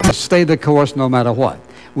to stay the course no matter what.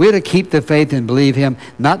 We're to keep the faith and believe Him,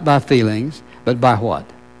 not by feelings, but by what?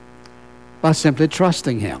 By simply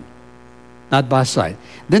trusting Him, not by sight.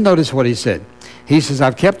 Then notice what he said. He says,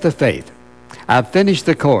 I've kept the faith. I've finished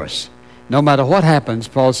the course. No matter what happens,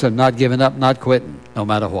 Paul said, not giving up, not quitting, no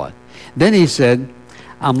matter what. Then he said,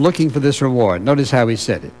 I'm looking for this reward. Notice how he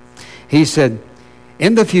said it. He said,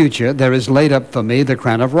 in the future there is laid up for me the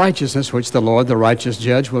crown of righteousness, which the Lord, the righteous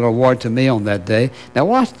judge, will award to me on that day. Now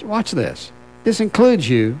watch this. This includes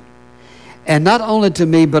you, and not only to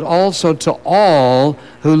me, but also to all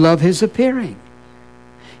who love His appearing.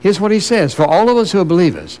 Here's what he says. For all of us who are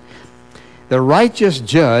believers, the righteous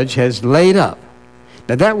judge has laid up.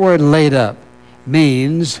 Now that word laid up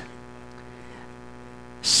means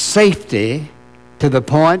safety to the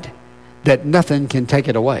point that nothing can take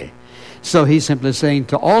it away. So he's simply saying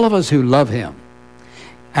to all of us who love Him,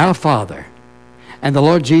 our Father, and the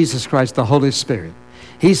Lord Jesus Christ, the Holy Spirit,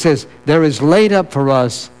 He says, there is laid up for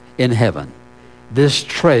us in heaven this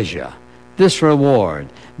treasure, this reward,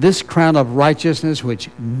 this crown of righteousness which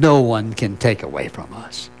no one can take away from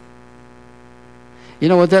us. You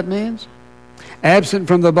know what that means? Absent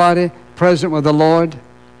from the body, present with the Lord,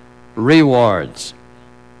 rewards.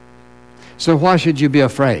 So why should you be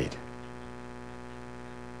afraid?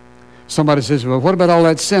 Somebody says, well, what about all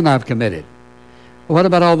that sin I've committed? What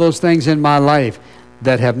about all those things in my life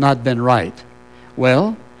that have not been right?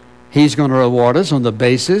 Well, He's going to reward us on the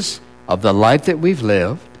basis of the life that we've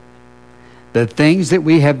lived, the things that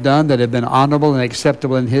we have done that have been honorable and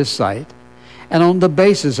acceptable in His sight, and on the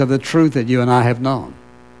basis of the truth that you and I have known.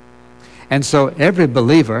 And so every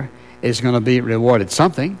believer is going to be rewarded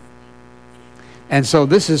something. And so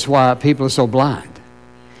this is why people are so blind.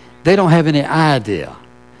 They don't have any idea.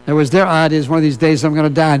 In other words, their idea is one of these days I'm going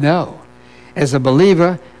to die. No. As a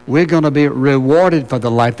believer, we're going to be rewarded for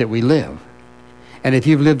the life that we live. And if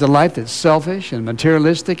you've lived a life that's selfish and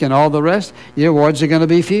materialistic and all the rest, your rewards are going to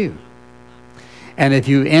be few. And if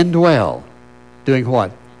you end well, doing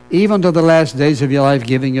what? Even to the last days of your life,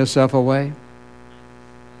 giving yourself away,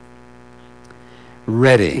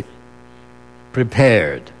 ready,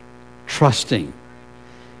 prepared, trusting,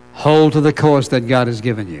 hold to the course that God has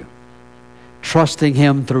given you, trusting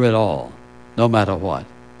Him through it all, no matter what,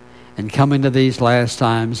 and coming to these last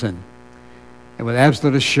times and with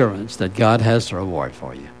absolute assurance that God has a reward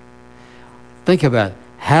for you. Think about,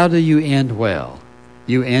 how do you end well?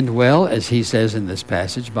 You end well, as he says in this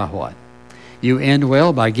passage, by what? You end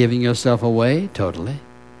well by giving yourself away totally,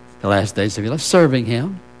 the last days of your life, serving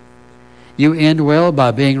Him. You end well by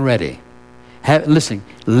being ready. Listen,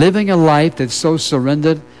 living a life that's so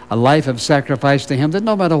surrendered, a life of sacrifice to Him, that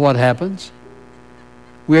no matter what happens,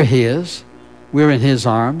 we're His. We're in His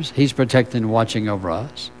arms. He's protecting and watching over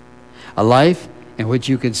us. A life in which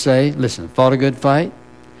you could say, listen, fought a good fight,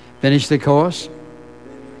 finished the course,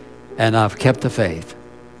 and I've kept the faith.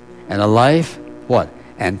 And a life, what?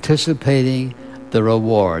 Anticipating the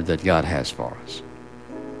reward that God has for us.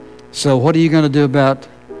 So what are you going to do about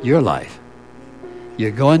your life?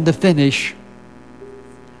 You're going to finish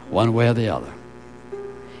one way or the other.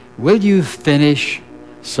 Will you finish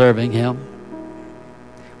serving Him?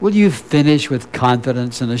 Will you finish with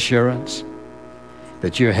confidence and assurance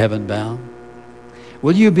that you're heaven bound?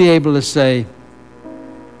 Will you be able to say,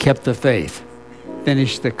 kept the faith,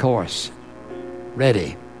 finished the course,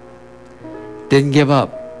 ready, didn't give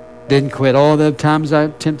up, didn't quit? All the times I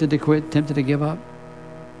tempted to quit, tempted to give up,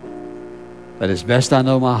 but as best I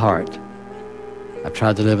know my heart, I've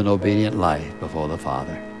tried to live an obedient life before the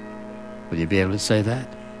Father. Will you be able to say that?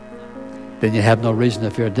 Then you have no reason to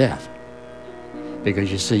fear death,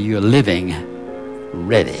 because you see you're living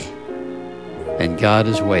ready, and God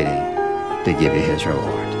is waiting to give you His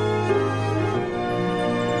reward.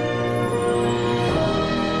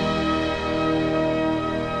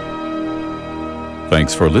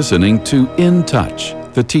 Thanks for listening to In Touch,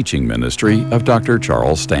 the teaching ministry of Dr.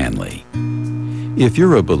 Charles Stanley. If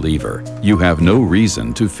you're a believer, you have no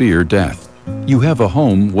reason to fear death. You have a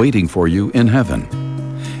home waiting for you in heaven.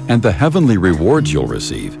 And the heavenly rewards you'll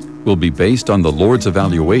receive will be based on the Lord's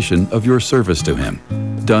evaluation of your service to Him,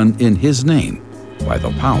 done in His name by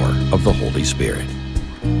the power of the Holy Spirit.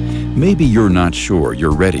 Maybe you're not sure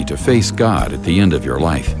you're ready to face God at the end of your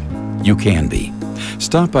life. You can be.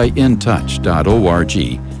 Stop by intouch.org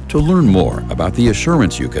to learn more about the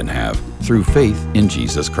assurance you can have through faith in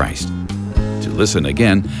Jesus Christ. To listen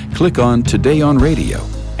again, click on Today on Radio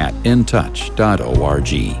at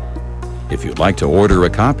intouch.org. If you'd like to order a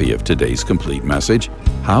copy of today's complete message,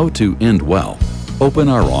 How to End Well, open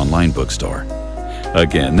our online bookstore.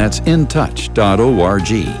 Again, that's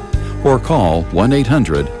intouch.org or call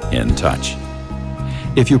 1-800-IN-TOUCH.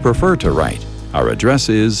 If you prefer to write, our address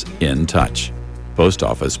is In Touch, Post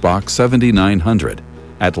Office Box 7900,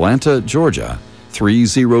 Atlanta, Georgia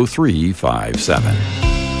 30357.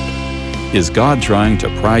 Is God trying to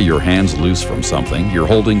pry your hands loose from something you're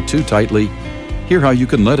holding too tightly? Hear how you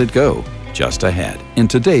can let it go just ahead in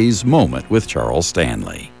today's Moment with Charles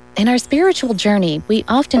Stanley. In our spiritual journey, we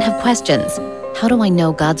often have questions. How do I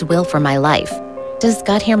know God's will for my life? Does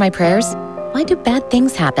God hear my prayers? Why do bad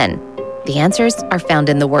things happen? The answers are found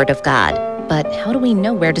in the Word of God. But how do we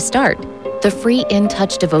know where to start? The free In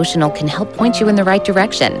Touch devotional can help point you in the right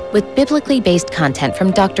direction. With biblically based content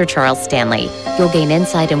from Dr. Charles Stanley, you'll gain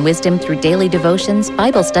insight and wisdom through daily devotions,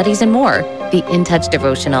 Bible studies, and more. The In Touch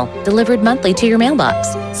devotional, delivered monthly to your mailbox.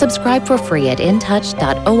 Subscribe for free at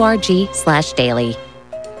intouch.org/daily.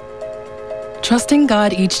 Trusting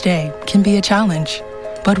God each day can be a challenge,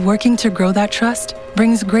 but working to grow that trust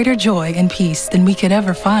brings greater joy and peace than we could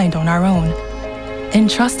ever find on our own. In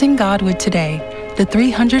Trusting God with Today, the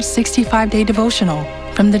 365-day devotional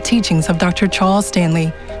from the teachings of Dr. Charles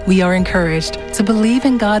Stanley, we are encouraged to believe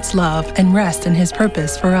in God's love and rest in His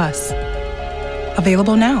purpose for us.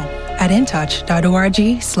 Available now at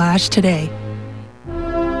intouch.org/today.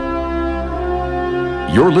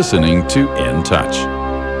 You're listening to In Touch.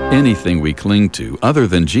 Anything we cling to other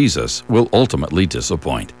than Jesus will ultimately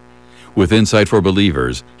disappoint. With Insight for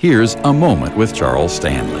Believers, here's A Moment with Charles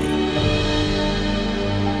Stanley.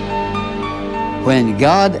 When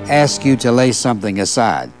God asks you to lay something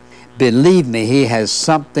aside, believe me, He has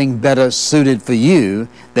something better suited for you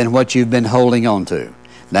than what you've been holding on to.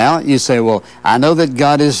 Now, you say, well, I know that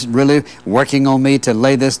God is really working on me to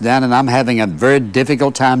lay this down, and I'm having a very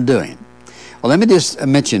difficult time doing it. Well, let me just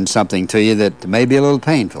mention something to you that may be a little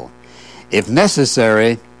painful. If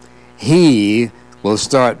necessary, He will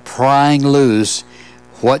start prying loose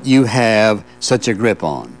what you have such a grip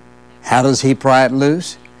on. How does He pry it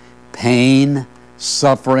loose? Pain,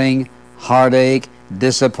 suffering, heartache,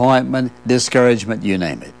 disappointment, discouragement, you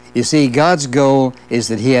name it. You see, God's goal is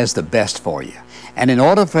that He has the best for you. And in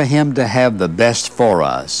order for Him to have the best for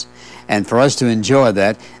us, and for us to enjoy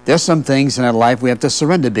that, there's some things in our life we have to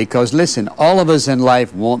surrender because, listen, all of us in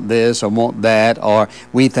life want this or want that, or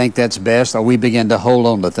we think that's best, or we begin to hold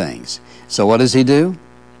on to things. So what does He do?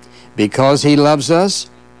 Because He loves us,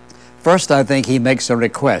 first I think He makes a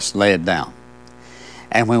request, lay it down.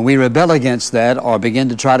 And when we rebel against that or begin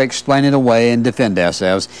to try to explain it away and defend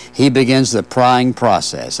ourselves, He begins the prying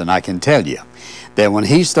process. And I can tell you that when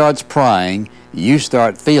He starts prying, you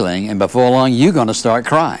start feeling, and before long you're going to start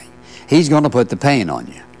crying. He's going to put the pain on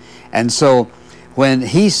you. And so when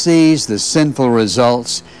He sees the sinful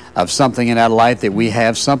results of something in our life that we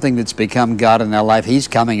have, something that's become God in our life, He's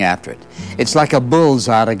coming after it. It's like a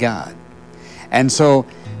bullseye to God. And so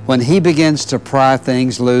when He begins to pry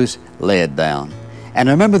things loose, lay it down. And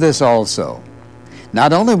remember this also.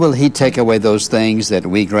 Not only will He take away those things that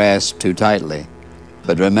we grasp too tightly,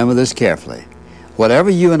 but remember this carefully. Whatever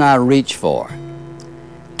you and I reach for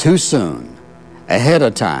too soon, ahead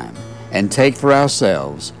of time, and take for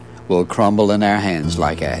ourselves will crumble in our hands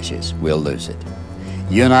like ashes. We'll lose it.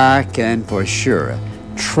 You and I can for sure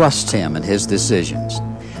trust Him in His decisions.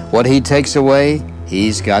 What He takes away,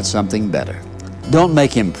 He's got something better. Don't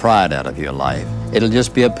make Him pry it out of your life. It'll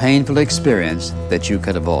just be a painful experience that you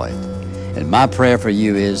could avoid. And my prayer for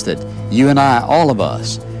you is that you and I, all of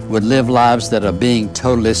us, would live lives that are being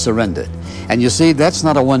totally surrendered. And you see, that's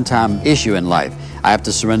not a one-time issue in life. I have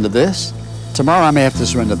to surrender this. Tomorrow I may have to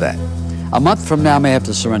surrender that. A month from now I may have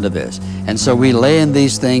to surrender this. And so we lay in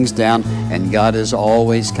these things down, and God is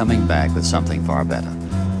always coming back with something far better.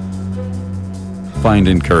 Find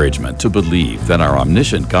encouragement to believe that our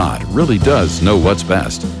omniscient God really does know what's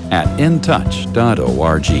best at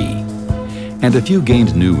intouch.org. And if you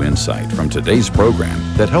gained new insight from today's program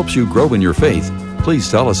that helps you grow in your faith, please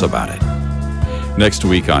tell us about it. Next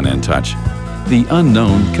week on In Touch, the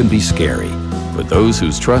unknown can be scary, but those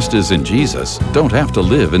whose trust is in Jesus don't have to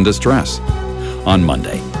live in distress. On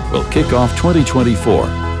Monday, we'll kick off 2024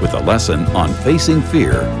 with a lesson on facing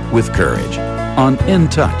fear with courage on In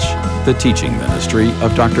Touch, the teaching ministry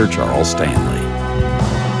of Dr. Charles Stanley.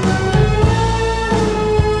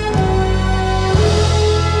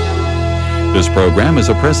 This program is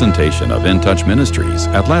a presentation of In Touch Ministries,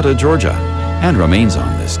 Atlanta, Georgia, and remains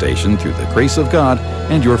on this station through the grace of God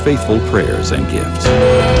and your faithful prayers and gifts.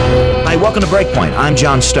 Hi, welcome to Breakpoint. I'm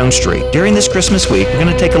John Stonestreet. During this Christmas week, we're going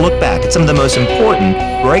to take a look back at some of the most important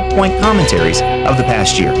Breakpoint commentaries of the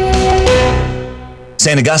past year.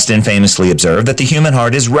 St. Augustine famously observed that the human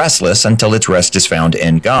heart is restless until its rest is found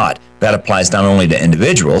in God. That applies not only to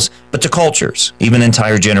individuals, but to cultures, even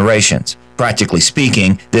entire generations. Practically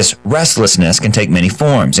speaking, this restlessness can take many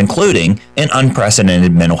forms, including an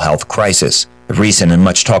unprecedented mental health crisis. A recent and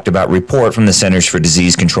much talked about report from the Centers for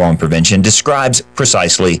Disease Control and Prevention describes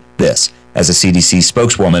precisely this. As a CDC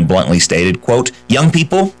spokeswoman bluntly stated, quote, young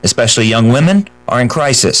people, especially young women, are in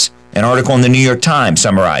crisis. An article in the New York Times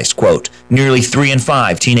summarized, quote, nearly 3 in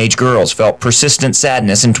 5 teenage girls felt persistent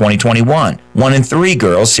sadness in 2021. 1 in 3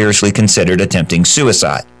 girls seriously considered attempting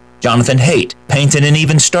suicide. Jonathan Haidt painted an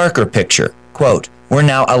even starker picture. Quote, we're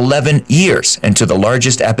now 11 years into the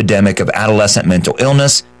largest epidemic of adolescent mental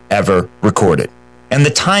illness ever recorded. And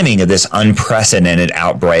the timing of this unprecedented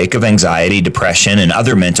outbreak of anxiety, depression, and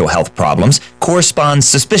other mental health problems corresponds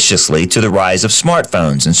suspiciously to the rise of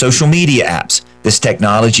smartphones and social media apps. This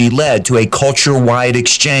technology led to a culture-wide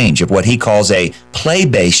exchange of what he calls a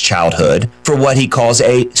play-based childhood for what he calls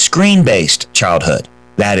a screen-based childhood.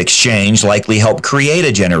 That exchange likely helped create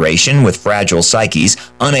a generation with fragile psyches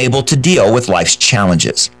unable to deal with life's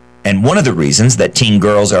challenges. And one of the reasons that teen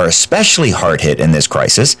girls are especially hard hit in this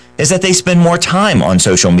crisis is that they spend more time on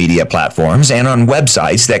social media platforms and on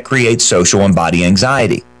websites that create social and body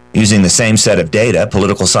anxiety. Using the same set of data,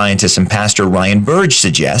 political scientist and pastor Ryan Burge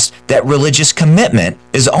suggests that religious commitment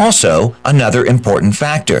is also another important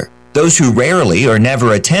factor. Those who rarely or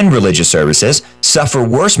never attend religious services suffer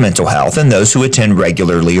worse mental health than those who attend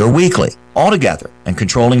regularly or weekly. Altogether, and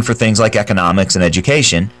controlling for things like economics and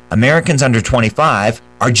education, Americans under 25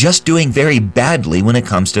 are just doing very badly when it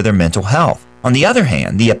comes to their mental health. On the other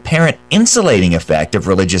hand, the apparent insulating effect of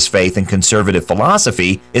religious faith and conservative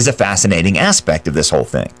philosophy is a fascinating aspect of this whole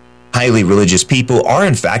thing. Highly religious people are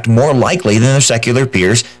in fact more likely than their secular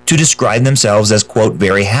peers to describe themselves as, quote,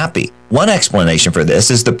 very happy. One explanation for this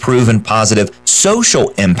is the proven positive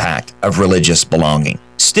social impact of religious belonging.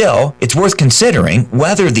 Still, it's worth considering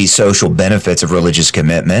whether these social benefits of religious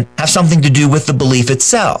commitment have something to do with the belief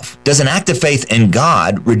itself. Does an act of faith in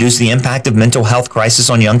God reduce the impact of mental health crisis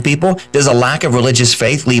on young people? Does a lack of religious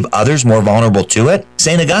faith leave others more vulnerable to it?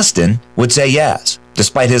 St. Augustine would say yes.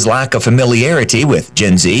 Despite his lack of familiarity with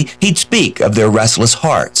Gen Z, he'd speak of their restless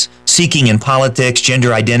hearts, seeking in politics,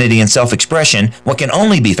 gender identity, and self-expression what can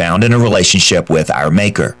only be found in a relationship with our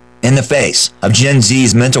Maker. In the face of Gen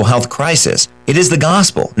Z's mental health crisis, it is the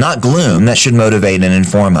gospel, not gloom, that should motivate and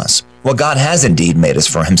inform us. Well, God has indeed made us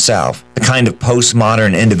for himself. The kind of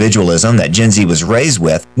postmodern individualism that Gen Z was raised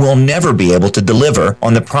with will never be able to deliver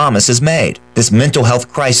on the promises made. This mental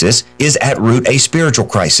health crisis is at root a spiritual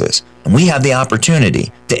crisis, and we have the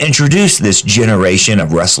opportunity to introduce this generation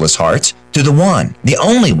of restless hearts to the one, the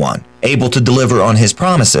only one, able to deliver on his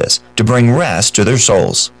promises, to bring rest to their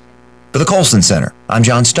souls. For the Colson Center, I'm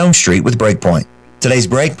John Stonestreet with Breakpoint. Today's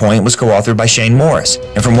Breakpoint was co-authored by Shane Morris.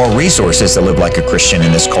 And for more resources to live like a Christian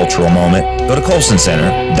in this cultural moment, go to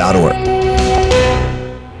colsoncenter.org.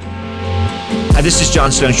 Hi, this is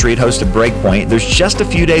John Stonestreet, host of Breakpoint. There's just a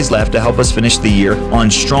few days left to help us finish the year on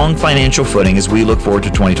strong financial footing as we look forward to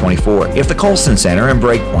 2024. If the Colson Center and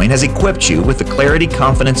Breakpoint has equipped you with the clarity,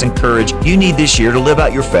 confidence, and courage you need this year to live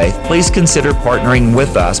out your faith, please consider partnering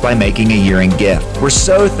with us by making a year-end gift. We're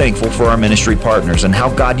so thankful for our ministry partners and how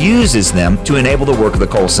God uses them to enable the work of the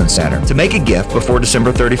Colson Center. To make a gift before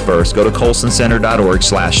December 31st, go to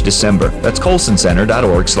colsoncenter.org/December. That's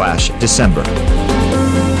colsoncenter.org/December.